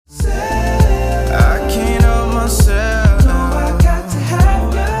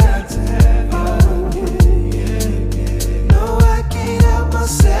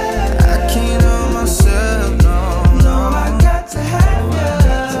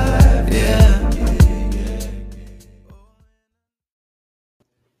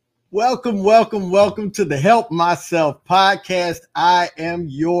Welcome to the Help Myself podcast. I am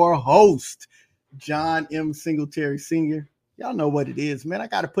your host, John M. Singletary Sr. Y'all know what it is, man. I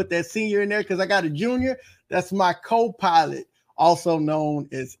got to put that senior in there because I got a junior. That's my co-pilot, also known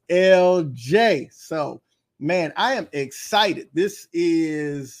as LJ. So, man, I am excited. This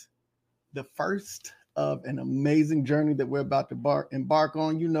is the first of an amazing journey that we're about to embark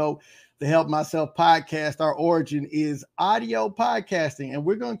on. You know, the Help Myself podcast, our origin is audio podcasting, and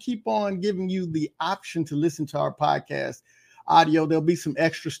we're going to keep on giving you the option to listen to our podcast audio. There'll be some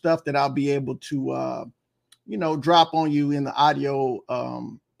extra stuff that I'll be able to, drop on you in the audio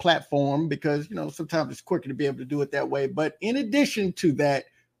platform because, sometimes it's quicker to be able to do it that way. But in addition to that,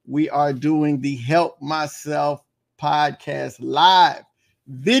 we are doing the Help Myself podcast live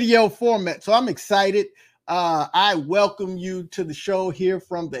video format. So I'm excited. I welcome you to the show here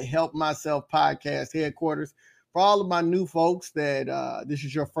from the Help Myself podcast headquarters. For all of my new folks that this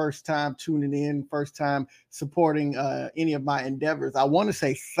is your first time tuning in, first time supporting any of my endeavors, I want to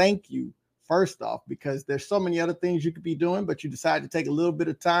say thank you first off, because there's so many other things you could be doing, but you decided to take a little bit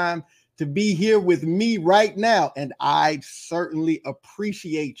of time to be here with me right now. And I certainly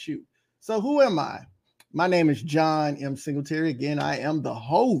appreciate you. So who am I? My name is John M. Singletary. Again, I am the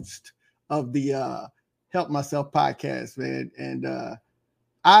host of the Help Myself podcast, man. And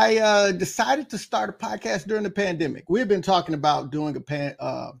I decided to start a podcast during the pandemic. We've been talking about doing a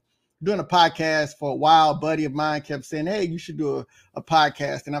podcast for a while. A buddy of mine kept saying, hey, you should do a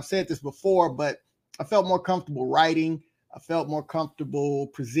podcast. And I've said this before, but I felt more comfortable writing. I felt more comfortable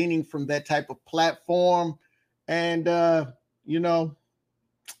presenting from that type of platform. And, I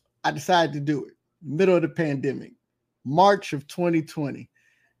decided to do it. Middle of the pandemic, March of 2020.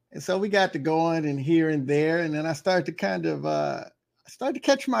 And so we got to going and here and there. And then I started to kind of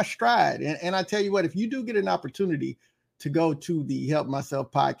catch my stride. And I tell you what, if you do get an opportunity to go to the Help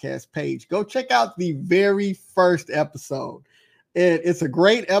Myself podcast page, go check out the very first episode. It's a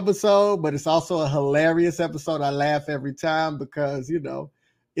great episode, but it's also a hilarious episode. I laugh every time because,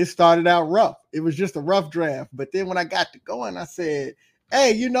 it started out rough. It was just a rough draft. But then when I got to going, I said,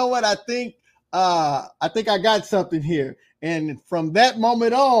 hey, you know what? I think I got something here. And from that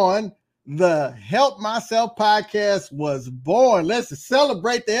moment on, the Help Myself podcast was born. Let's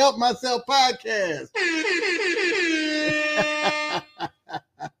celebrate the Help Myself podcast.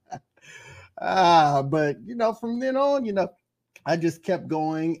 But, from then on, I just kept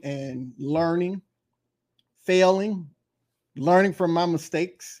going and learning, failing, learning from my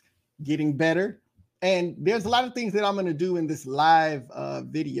mistakes, getting better. And there's a lot of things that I'm going to do in this live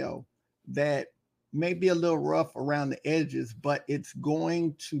video that may be a little rough around the edges, but it's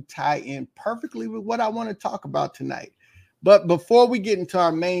going to tie in perfectly with what I want to talk about tonight. But before we get into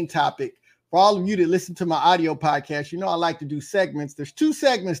our main topic, for all of you that listen to my audio podcast, I like to do segments. There's two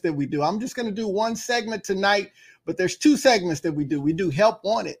segments that we do. I'm just going to do one segment tonight, but there's two segments that we do. We do Help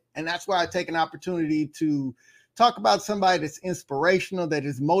Wanted, and that's where I take an opportunity to talk about somebody that's inspirational, that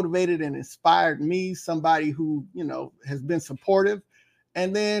has motivated and inspired me, somebody who, has been supportive.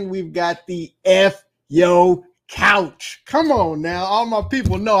 And then we've got the F Yo Couch. Come on now. All my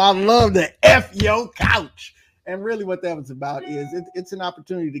people know I love the F Yo Couch. And really what that was about is it's an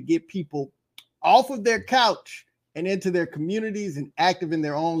opportunity to get people off of their couch and into their communities and active in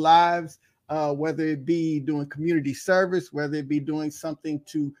their own lives, whether it be doing community service, whether it be doing something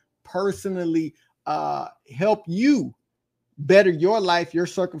to personally help you better your life, your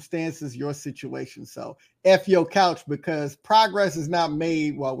circumstances, your situation. So F your couch, because progress is not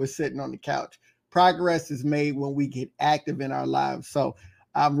made while we're sitting on the couch. Progress is made when we get active in our lives. So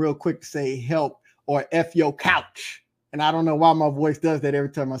I'm real quick to say help or F your couch. And I don't know why my voice does that every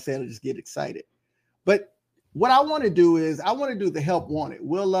time I say it, I just get excited. But what I want to do is I want to do the Help Wanted.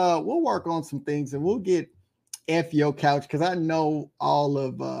 We'll work on some things and we'll get F your couch, because I know all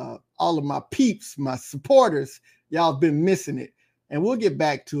of my peeps, my supporters, y'all have been missing it, and we'll get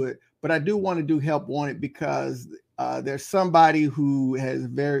back to it. But I do want to do Help Wanted because there's somebody who has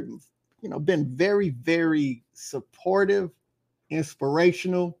been very, very supportive,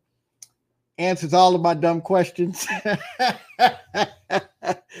 inspirational, answers all of my dumb questions.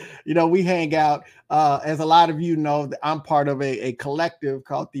 We hang out. As a lot of you know, I'm part of a collective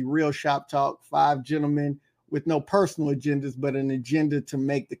called the Real Shop Talk, 5 gentlemen with no personal agendas, but an agenda to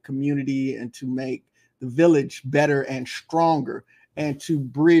make the community and to make the village better and stronger, and to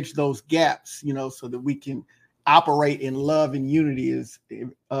bridge those gaps, so that we can operate in love and unity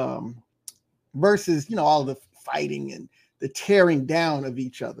versus, all the fighting and the tearing down of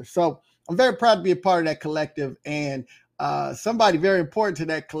each other. So I'm very proud to be a part of that collective. And somebody very important to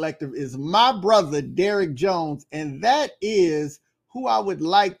that collective is my brother, Derek Jones. And that is who I would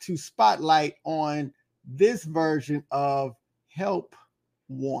like to spotlight on this version of Help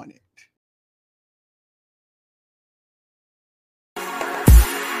Wanted.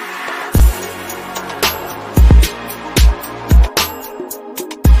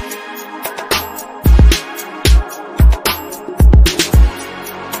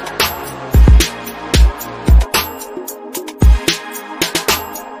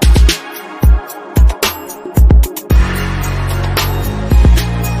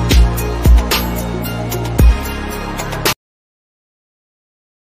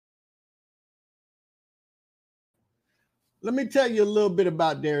 Let me tell you a little bit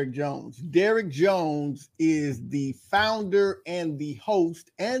about Derek Jones. Derek Jones is the founder and the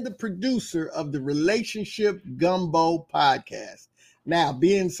host and the producer of the Relationship Gumbo podcast. Now,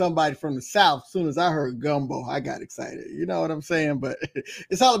 being somebody from the South, as soon as I heard gumbo, I got excited. You know what I'm saying? But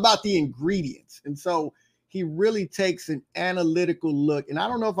it's all about the ingredients. And so he really takes an analytical look. And I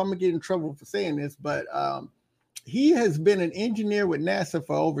don't know if I'm going to get in trouble for saying this, but he has been an engineer with NASA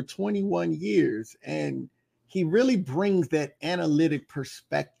for over 21 years. And he really brings that analytic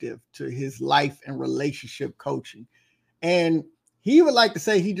perspective to his life and relationship coaching. And he would like to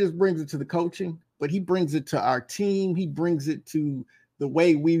say he just brings it to the coaching, but he brings it to our team. He brings it to the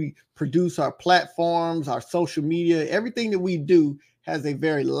way we produce our platforms, our social media. Everything that we do has a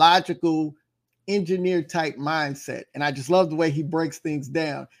very logical, engineer type mindset. And I just love the way he breaks things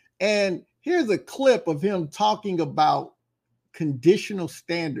down. And here's a clip of him talking about conditional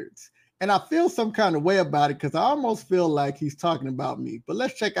standards. And I feel some kind of way about it because I almost feel like he's talking about me. But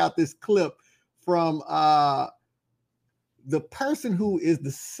let's check out this clip from the person who is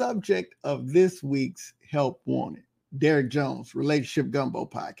the subject of this week's Help Wanted, Derek Jones, Relationship Gumbo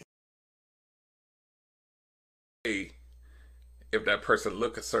podcast. If that person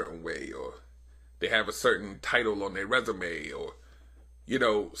look a certain way, or they have a certain title on their resume, or, you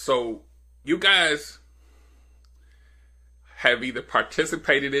know, so you guys have either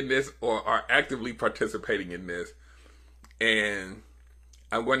participated in this or are actively participating in this. And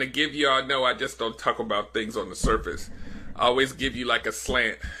I'm going to give y'all, know I just don't talk about things on the surface. I always give you like a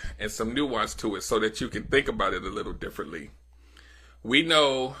slant and some nuance to it so that you can think about it a little differently. We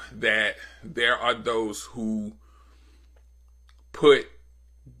know that there are those who put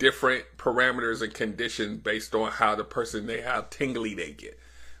different parameters and conditions based on how the person, how tingly they get,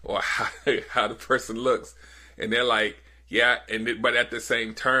 or how the person looks. And they're like, yeah, but at the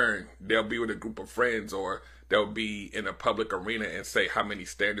same turn, they'll be with a group of friends, or they'll be in a public arena and say how many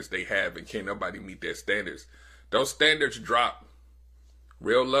standards they have and can't nobody meet their standards. Those standards drop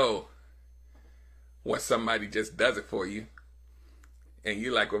real low when somebody just does it for you. And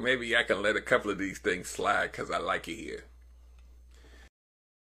you're like, well, maybe I can let a couple of these things slide because I like it here.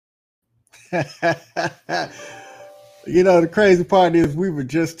 You know, the crazy part is we were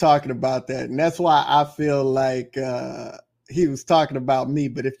just talking about that. And that's why I feel like he was talking about me.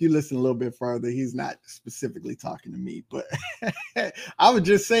 But if you listen a little bit further, he's not specifically talking to me. But I was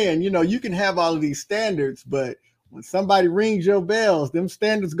just saying, you know, you can have all of these standards, but when somebody rings your bells, them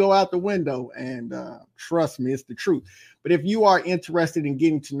standards go out the window. And trust me, it's the truth. But if you are interested in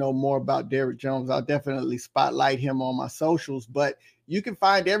getting to know more about Derek Jones, I'll definitely spotlight him on my socials. But you can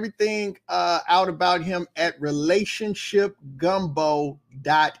find everything out about him at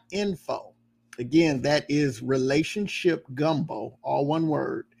relationshipgumbo.info. Again, that is relationshipgumbo, all one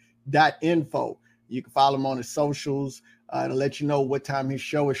word, .info. You can follow him on his socials to let you know what time his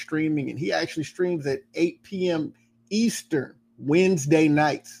show is streaming. And he actually streams at 8 p.m. Eastern Wednesday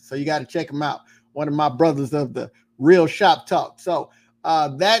nights. So you got to check him out. One of my brothers of the Real Shop Talk. So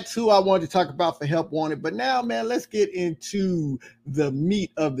that's who I wanted to talk about for Help Wanted. But now, man, let's get into the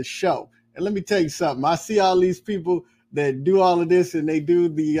meat of the show. And let me tell you something. I see all these people that do all of this and they do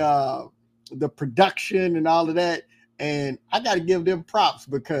the production and all of that. And I got to give them props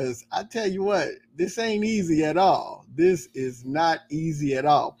because I tell you what, this ain't easy at all. This is not easy at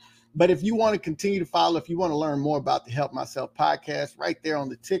all. But if you want to continue to follow, if you want to learn more about the Help Myself podcast, right there on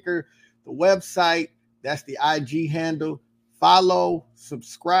the ticker, the website, that's the IG handle. Follow,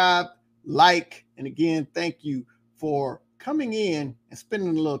 subscribe, like, and again, thank you for coming in and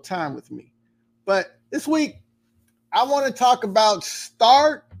spending a little time with me. But this week, I want to talk about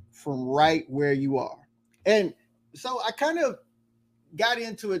start from right where you are. And so I kind of got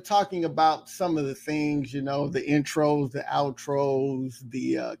into it talking about some of the things, you know, the intros, the outros,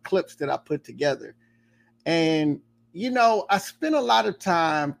 the clips that I put together. And, you know, I spent a lot of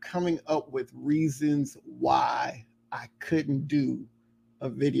time coming up with reasons why I couldn't do a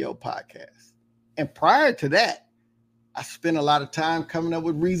video podcast. And prior to that, I spent a lot of time coming up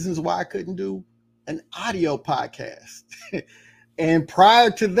with reasons why I couldn't do an audio podcast. And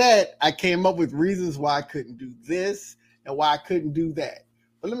prior to that, I came up with reasons why I couldn't do this and why I couldn't do that.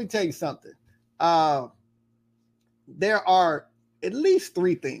 But let me tell you something. There are at least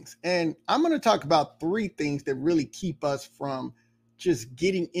three things. And I'm going to talk about three things that really keep us from just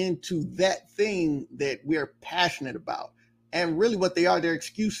getting into that thing that we're passionate about. And really what they are, they're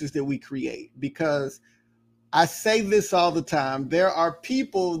excuses that we create. Because I say this all the time, there are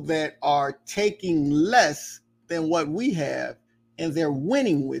people that are taking less than what we have, and they're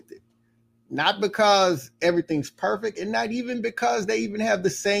winning with it. Not because everything's perfect, and not even because they even have the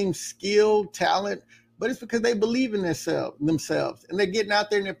same skill, talent, but it's because they believe in themselves, and they're getting out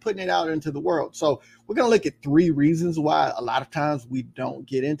there and they're putting it out into the world. So we're going to look at three reasons why a lot of times we don't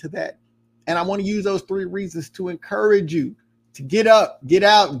get into that. And I want to use those three reasons to encourage you to get up, get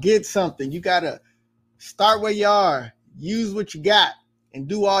out, get something. You got to start where you are, use what you got, and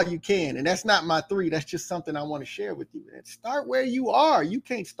do all you can. And that's not my three. That's just something I want to share with you. And start where you are. You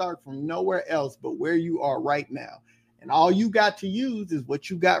can't start from nowhere else but where you are right now. And all you got to use is what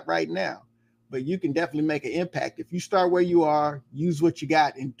you got right now. But you can definitely make an impact if you start where you are, use what you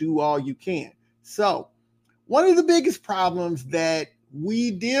got, and do all you can. So one of the biggest problems that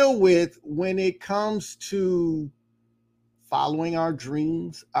we deal with when it comes to following our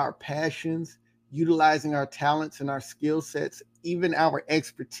dreams, our passions, utilizing our talents and our skill sets, even our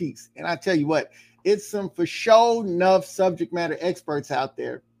expertise. And I tell you what, it's some for sure enough subject matter experts out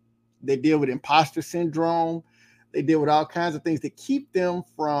there. They deal with imposter syndrome. They deal with all kinds of things that keep them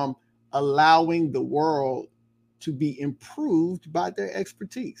from allowing the world to be improved by their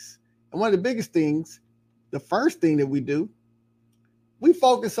expertise. And one of the biggest things, the first thing that we do, we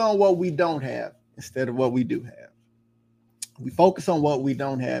focus on what we don't have instead of what we do have. We focus on what we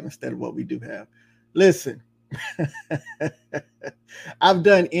don't have instead of what we do have. Listen, I've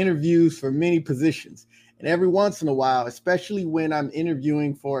done interviews for many positions, and every once in a while, especially when I'm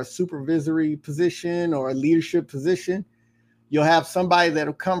interviewing for a supervisory position or a leadership position, you'll have somebody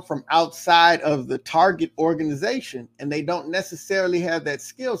that'll come from outside of the target organization, and they don't necessarily have that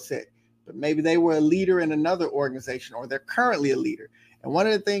skill set, but maybe they were a leader in another organization, or they're currently a leader. And one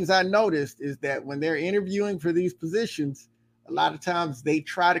of the things I noticed is that when they're interviewing for these positions, a lot of times they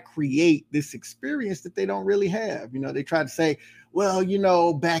try to create this experience that they don't really have. You know, they try to say, well, you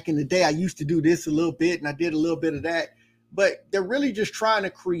know, back in the day, I used to do this a little bit and I did a little bit of that. But they're really just trying to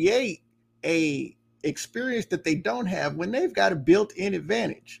create a experience that they don't have when they've got a built-in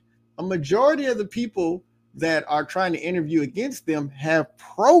advantage. A majority of the people that are trying to interview against them have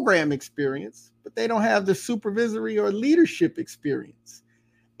program experience, but they don't have the supervisory or leadership experience.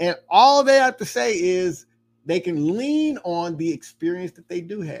 And all they have to say is, they can lean on the experience that they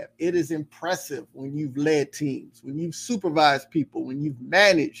do have. It is impressive when you've led teams, when you've supervised people, when you've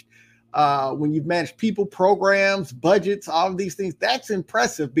managed people, programs, budgets, all of these things. That's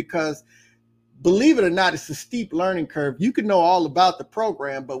impressive because, believe it or not, it's a steep learning curve. You can know all about the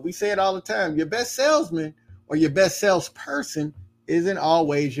program, but we say it all the time. Your best salesman or your best salesperson isn't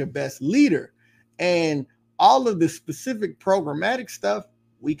always your best leader. And all of the specific programmatic stuff,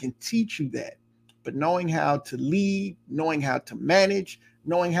 we can teach you that. But knowing how to lead, knowing how to manage,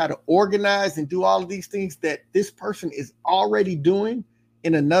 knowing how to organize and do all of these things that this person is already doing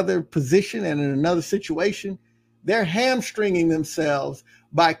in another position and in another situation, they're hamstringing themselves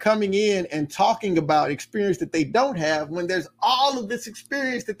by coming in and talking about experience that they don't have when there's all of this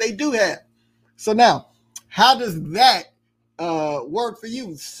experience that they do have. So now, how does that work for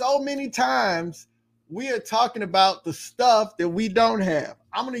you? So many times we are talking about the stuff that we don't have.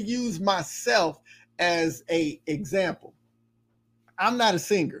 I'm going to use myself as an example. I'm not a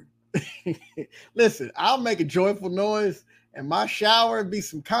singer. Listen, I'll make a joyful noise and my shower be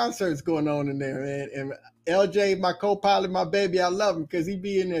some concerts going on in there, man. And LJ, my co-pilot, my baby, I love him because he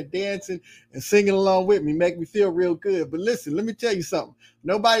be in there dancing and singing along with me, make me feel real good. But listen, let me tell you something.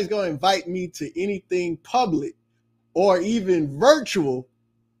 Nobody's going to invite me to anything public or even virtual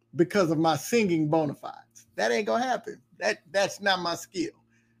because of my singing bona fides. That ain't going to happen. That's not my skill.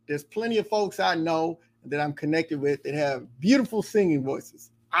 There's plenty of folks I know that I'm connected with that have beautiful singing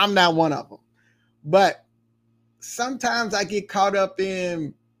voices. I'm not one of them. But sometimes I get caught up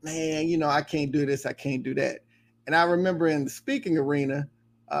in, man, you know, I can't do this, I can't do that. And I remember in the speaking arena,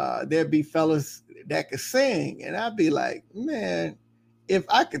 there'd be fellas that could sing. And I'd be like, man, if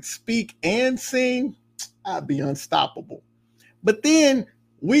I could speak and sing, I'd be unstoppable. But then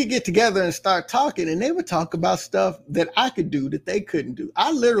we get together and start talking, and they would talk about stuff that I could do that they couldn't do.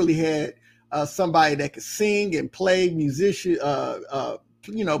 I literally had somebody that could sing and play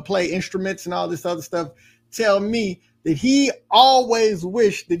play instruments and all this other stuff tell me that he always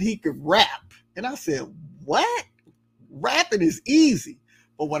wished that he could rap. And I said, what? rapping is easy.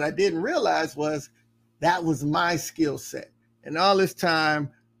 But what I didn't realize was that was my skill set. And all this time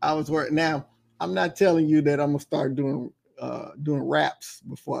I was working. Now, I'm not telling you that I'm gonna start doing raps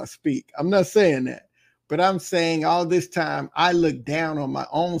before I speak. I'm not saying that. But I'm saying all this time I looked down on my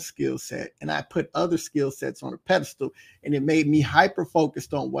own skill set and I put other skill sets on a pedestal, and it made me hyper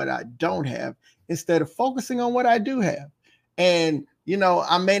focused on what I don't have instead of focusing on what I do have. And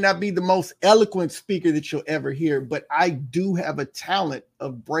I may not be the most eloquent speaker that you'll ever hear, but I do have a talent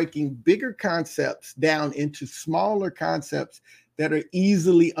of breaking bigger concepts down into smaller concepts that are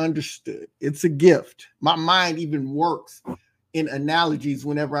easily understood. It's a gift. My mind even works in analogies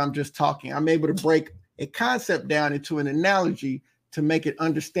whenever I'm just talking. I'm able to break a concept down into an analogy to make it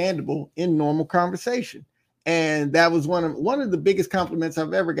understandable in normal conversation. And that was one of the biggest compliments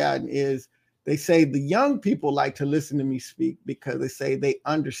I've ever gotten is they say the young people like to listen to me speak because they say they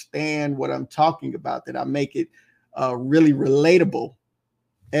understand what I'm talking about, that I make it really relatable.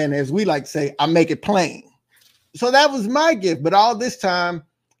 And as we like to say, I make it plain. So that was my gift. But all this time,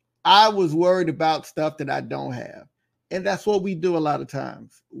 I was worried about stuff that I don't have. And that's what we do a lot of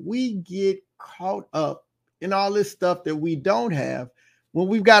times. We get caught up in all this stuff that we don't have. When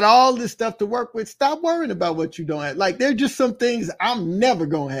we've got all this stuff to work with, stop worrying about what you don't have. Like, there's just some things I'm never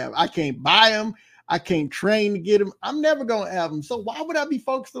going to have. I can't buy them. I can't train to get them. I'm never going to have them. So why would I be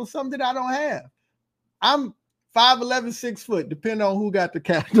focused on something that I don't have? I'm 5'11", 6 foot, depending on who got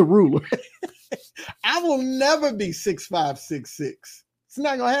the ruler. I will never be 6'5", 6'6". It's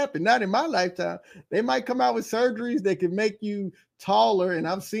not going to happen. Not in my lifetime. They might come out with surgeries that can make you taller, and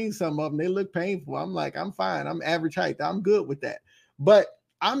I've seen some of them. They look painful. I'm like, I'm fine. I'm average height. I'm good with that. But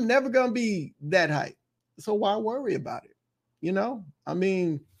I'm never going to be that height. So why worry about it? I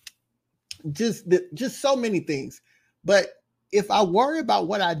mean, just so many things. But if I worry about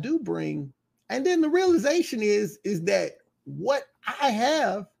what I do bring, and then the realization is that what I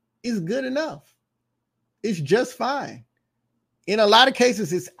have is good enough. It's just fine. In a lot of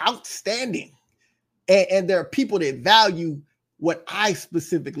cases, it's outstanding. And there are people that value what I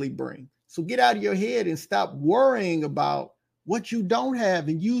specifically bring. So get out of your head and stop worrying about what you don't have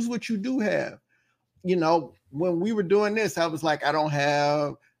and use what you do have. When we were doing this, I was like, I don't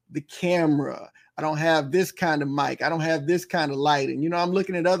have the camera. I don't have this kind of mic. I don't have this kind of lighting. I'm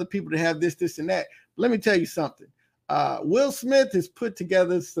looking at other people that have this, and that. But let me tell you something. Will Smith has put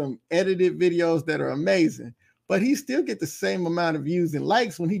together some edited videos that are amazing, but he still get the same amount of views and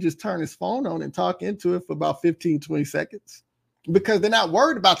likes when he just turn his phone on and talk into it for about 15, 20 seconds, because they're not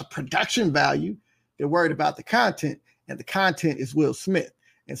worried about the production value. They're worried about the content, and the content is Will Smith.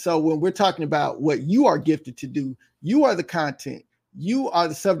 And so when we're talking about what you are gifted to do, you are the content. You are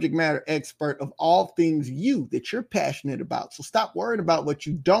the subject matter expert of all things that you're passionate about. So stop worrying about what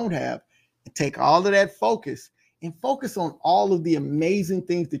you don't have and take all of that focus and focus on all of the amazing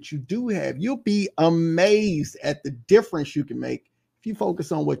things that you do have. You'll be amazed at the difference you can make if you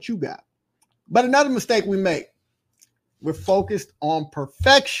focus on what you got. But another mistake we make, we're focused on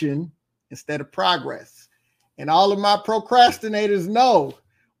perfection instead of progress. And all of my procrastinators know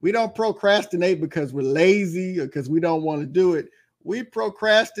we don't procrastinate because we're lazy or because we don't want to do it. We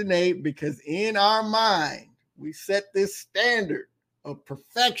procrastinate because in our mind, we set this standard of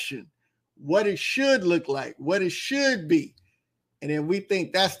perfection, what it should look like, what it should be. And then we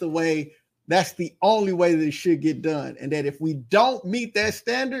think that's the only way that it should get done. And that if we don't meet that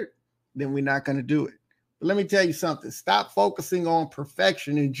standard, then we're not going to do it. But let me tell you something. Stop focusing on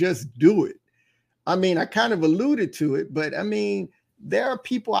perfection and just do it. I mean, I kind of alluded to it, but I mean, there are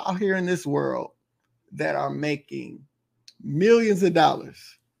people out here in this world that are making millions of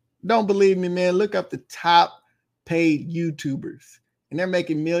dollars. Don't believe me, man. Look up the top paid YouTubers, and they're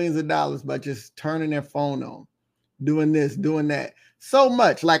making millions of dollars by just turning their phone on, doing this, doing that. So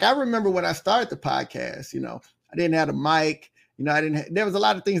much. Like, I remember when I started the podcast, I didn't have a mic. There was a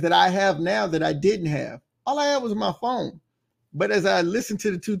lot of things that I have now that I didn't have. All I had was my phone. But as I listened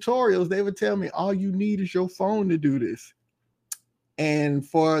to the tutorials, they would tell me, all you need is your phone to do this. And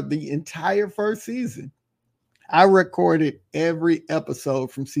for the entire first season, I recorded every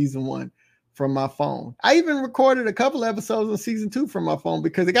episode from season 1 from my phone. I even recorded a couple episodes of season 2 from my phone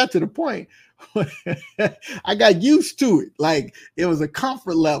because it got to the point where I got used to it. Like, it was a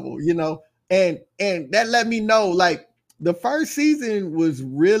comfort level, and that let me know, like, the first season was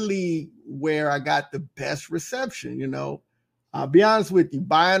really where I got the best reception. I'll be honest with you,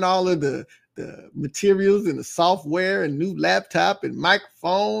 buying all of the materials and the software and new laptop and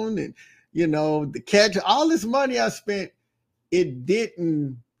microphone and, the catch, all this money I spent, it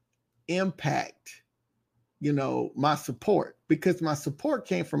didn't impact, my support, because my support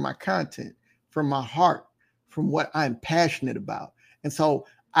came from my content, from my heart, from what I'm passionate about. And so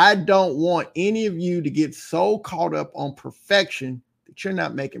I don't want any of you to get so caught up on perfection that you're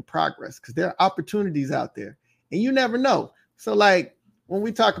not making progress, because there are opportunities out there and you never know. So like when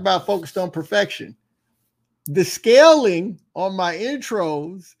we talk about focused on perfection, the scaling on my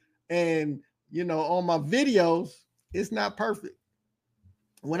intros and, you know, on my videos is not perfect.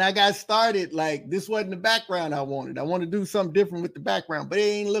 When I got started, like this wasn't the background I wanted. I want to do something different with the background, but it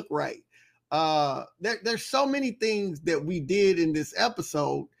ain't look right. There's so many things that we did in this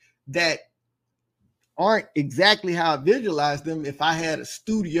episode that aren't exactly how I visualized them. If I had a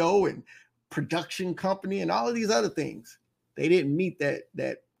studio and production company and all of these other things, they didn't meet that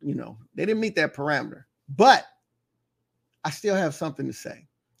they didn't meet that parameter. But I still have something to say.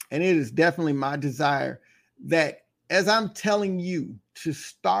 And it is definitely my desire that as I'm telling you to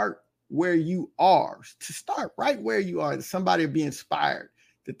start where you are, to start right where you are, that somebody will be inspired,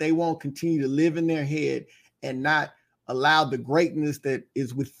 that they won't continue to live in their head and not allow the greatness that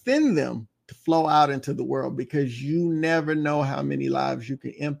is within them to flow out into the world, because you never know how many lives you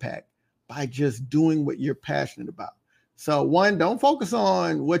can impact by just doing what you're passionate about. So one, don't focus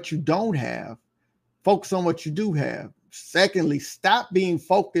on what you don't have. Focus on what you do have. Secondly, stop being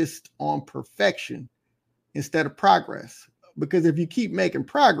focused on perfection instead of progress. Because if you keep making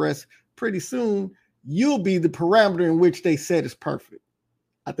progress, pretty soon you'll be the parameter in which they said is perfect.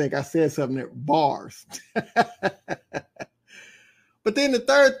 I think I said something that bars. But then the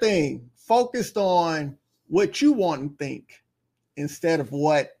third thing, focused on what you want and think instead of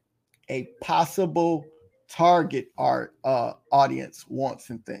what a possible target audience wants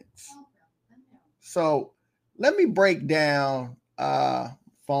and thinks. So let me break down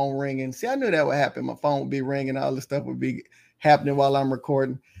phone ringing. See, I knew that would happen. My phone would be ringing. All this stuff would be happening while I'm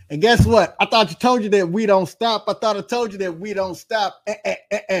recording. And guess what? I thought I told you that we don't stop. But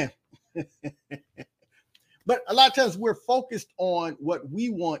a lot of times we're focused on what we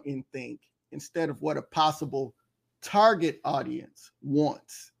want and think instead of what a possible target audience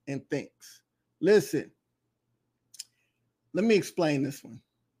wants and thinks. Listen, let me explain this one.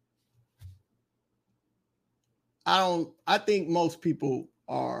 I think most people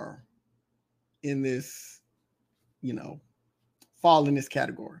are in this, fall in this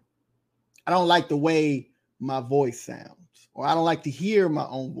category. I don't like the way my voice sounds, or I don't like to hear my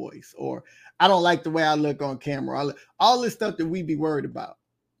own voice, or I don't like the way I look on camera. All this stuff that we be worried about,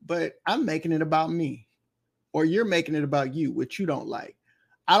 but I'm making it about me, or you're making it about you, which you don't like.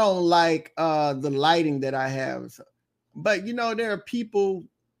 I don't like the lighting that I have, but there are people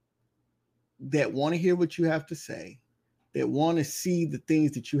that want to hear what you have to say, that want to see the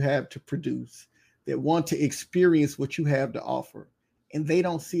things that you have to produce, that want to experience what you have to offer, and they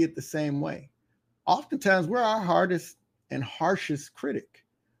don't see it the same way. Oftentimes, we're our hardest and harshest critic.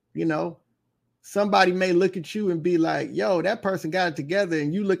 Somebody may look at you and be like, yo, that person got it together,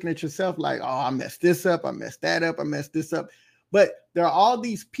 and you looking at yourself like, oh, I messed this up, I messed that up, I messed this up. But there are all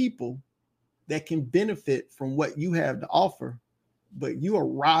these people that can benefit from what you have to offer, but you are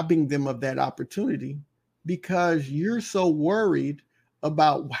robbing them of that opportunity because you're so worried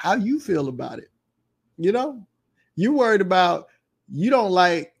about how you feel about it. You're worried about, you don't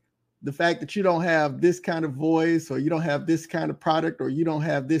like the fact that you don't have this kind of voice, or you don't have this kind of product, or you don't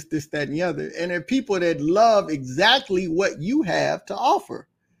have this, that, and the other. And there are people that love exactly what you have to offer.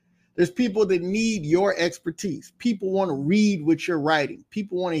 There's people that need your expertise. People want to read what you're writing.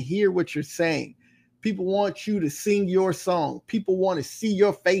 People want to hear what you're saying. People want you to sing your song. People want to see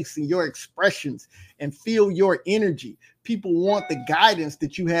your face and your expressions and feel your energy. People want the guidance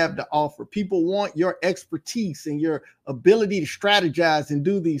that you have to offer. People want your expertise and your ability to strategize and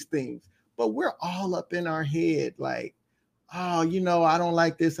do these things. But we're all up in our head like, oh, I don't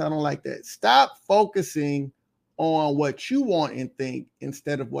like this, I don't like that. Stop focusing on what you want and think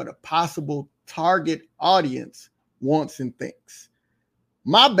instead of what a possible target audience wants and thinks.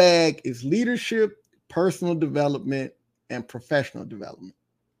 My bag is leadership, personal development, and professional development.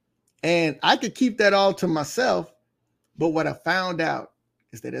 And I could keep that all to myself, but what I found out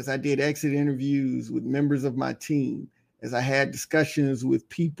is that as I did exit interviews with members of my team, as I had discussions with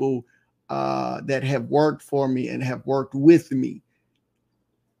people that have worked for me and have worked with me,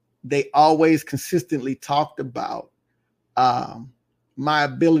 they always consistently talked about my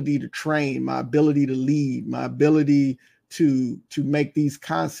ability to train, my ability to lead, my ability to make these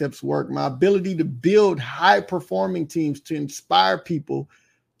concepts work, my ability to build high-performing teams, to inspire people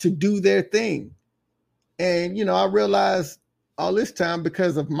to do their thing. And, I realized all this time,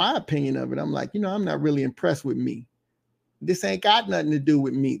 because of my opinion of it, I'm like, I'm not really impressed with me. This ain't got nothing to do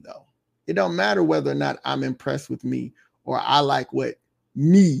with me, though. It don't matter whether or not I'm impressed with me or I like what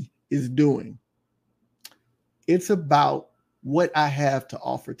me is doing. It's about what I have to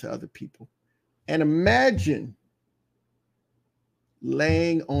offer to other people. And imagine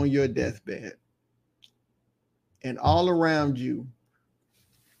laying on your deathbed and all around you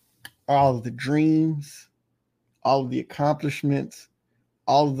are all of the dreams, all of the accomplishments,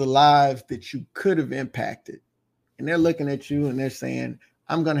 all of the lives that you could have impacted. And they're looking at you and they're saying,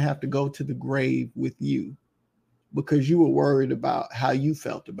 I'm going to have to go to the grave with you because you were worried about how you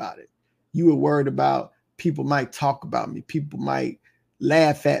felt about it. You were worried about people might talk about me. People might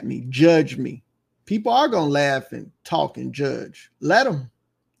laugh at me, judge me. People are going to laugh and talk and judge. Let them.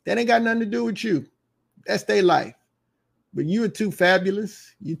 That ain't got nothing to do with you. That's their life. But you are too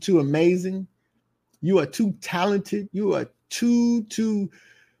fabulous. You're too amazing. You are too talented. You are too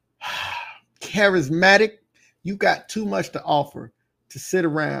charismatic. You got too much to offer to sit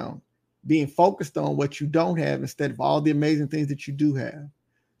around being focused on what you don't have instead of all the amazing things that you do have.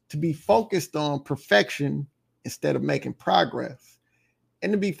 To be focused on perfection instead of making progress.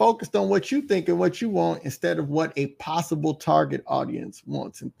 And to be focused on what you think and what you want instead of what a possible target audience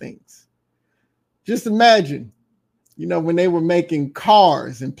wants and thinks. Just imagine, when they were making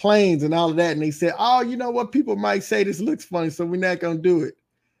cars and planes and all of that, and they said, oh, you know what? People might say this looks funny, so we're not going to do it.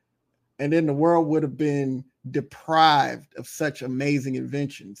 And then the world would have been deprived of such amazing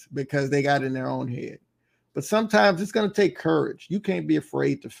inventions because they got in their own head. But sometimes it's going to take courage. You can't be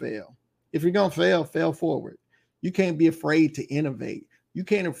afraid to fail. If you're going to fail forward. You can't be afraid to innovate. You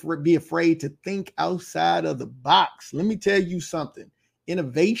can't be afraid to think outside of the box. Let me tell you something.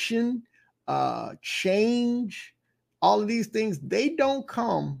 Innovation, change, all of these things, they don't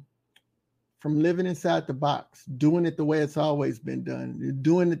come from living inside the box, doing it the way it's always been done,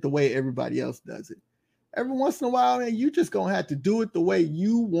 doing it the way everybody else does it. Every once in a while, man, you just going to have to do it the way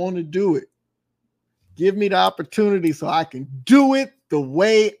you want to do it. Give me the opportunity so I can do it the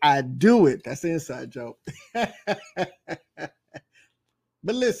way I do it. That's an inside joke.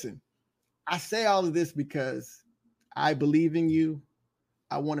 But listen, I say all of this because I believe in you.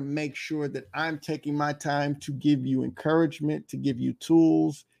 I want to make sure that I'm taking my time to give you encouragement, to give you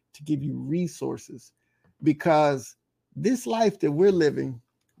tools, to give you resources, because this life that we're living,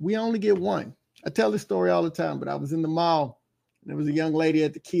 we only get one. I tell this story all the time, but I was in the mall and there was a young lady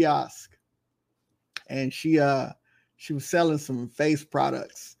at the kiosk and she was selling some face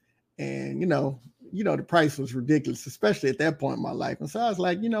products, and the price was ridiculous, especially at that point in my life. And so I was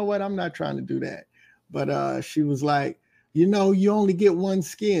like, you know what? I'm not trying to do that. But she was like, you only get one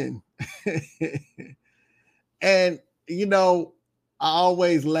skin. And, I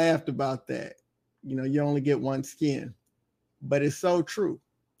always laughed about that. You only get one skin, but it's so true.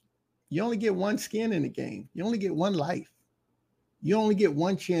 You only get one skin in the game. You only get one life. You only get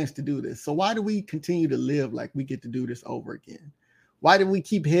one chance to do this. So why do we continue to live like we get to do this over again? Why do we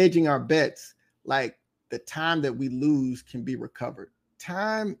keep hedging our bets like the time that we lose can be recovered?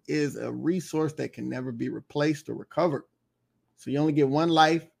 Time is a resource that can never be replaced or recovered. So you only get one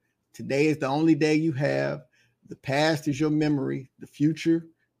life. Today is the only day you have. The past is your memory. The future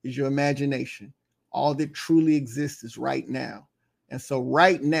is your imagination. All that truly exists is right now. And so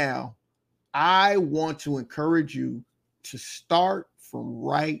right now, I want to encourage you to start from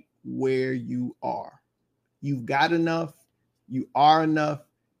right where you are. You've got enough, you are enough,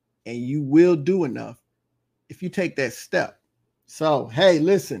 and you will do enough if you take that step. So, hey,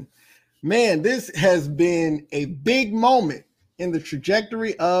 listen, man, this has been a big moment in the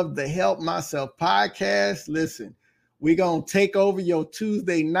trajectory of the Help Myself podcast. Listen, we're going to take over your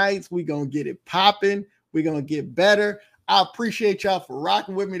Tuesday nights. We're going to get it popping. We're going to get better. I appreciate y'all for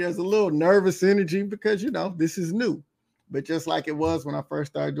rocking with me. There's a little nervous energy because, this is new. But just like it was when I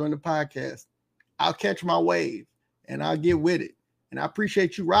first started doing the podcast, I'll catch my wave and I'll get with it. And I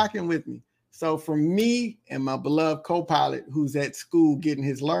appreciate you rocking with me. So for me and my beloved co-pilot who's at school getting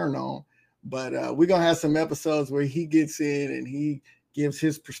his learn on, but we're going to have some episodes where he gets in and he gives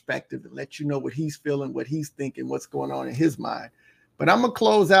his perspective and lets you know what he's feeling, what he's thinking, what's going on in his mind. But I'm going to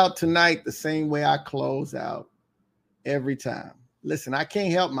close out tonight the same way I close out every time. Listen, I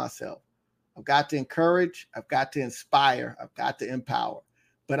can't help myself. I've got to encourage. I've got to inspire. I've got to empower.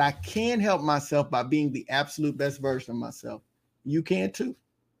 But I can help myself by being the absolute best version of myself. You can too.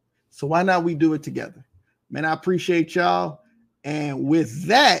 So why not we do it together? Man, I appreciate y'all. And with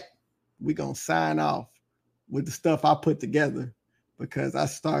that, we're going to sign off with the stuff I put together because I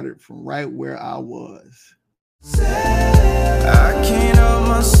started from right where I was. I can't help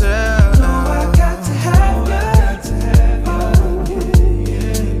myself.